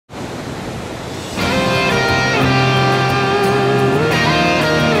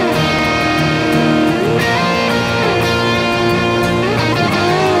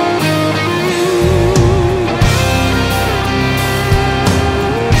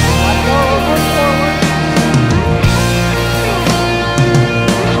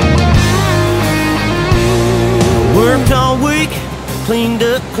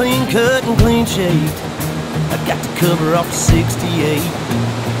but clean cut and clean shaved. I got the cover off of 68.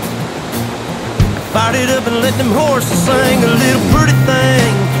 Fired it up and let them horses sing a little pretty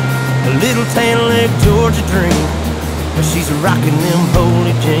thing, a little tan-leg Georgia dream. But she's rocking them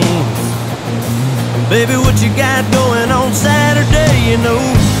holy jeans. Baby, what you got going on Saturday? You know,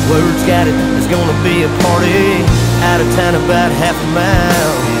 word's got it, there's gonna be a party out of town about half a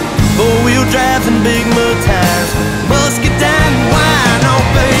mile. Four-wheel drives and big mud tires, musket down and wine. Oh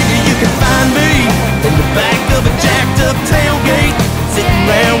baby, you can find me in the back of a jacked up tailgate, sitting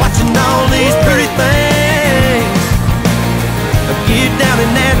there watching all these pretty things. Get down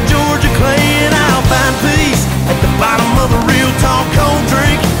in that Georgia clay and I'll find peace at the bottom of a real tall cold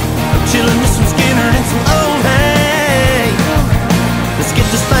drink. I'm chilling with some Skinner and some old hay. Let's get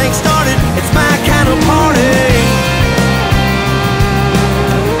this thing started, it's my kind of party.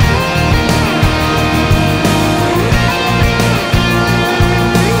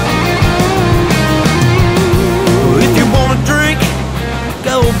 If you wanna drink,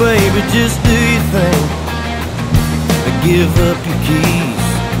 go baby, just do your thing. Give up your keys.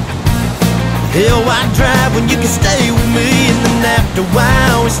 Hell, why drive when you can stay with me? And then after a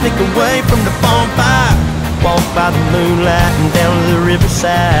while, we sneak away from the bonfire, walk by the moonlight and down to the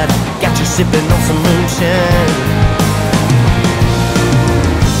riverside. Got you sipping on some moonshine.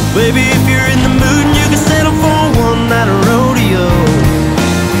 Baby, if you're in the mood and you can settle for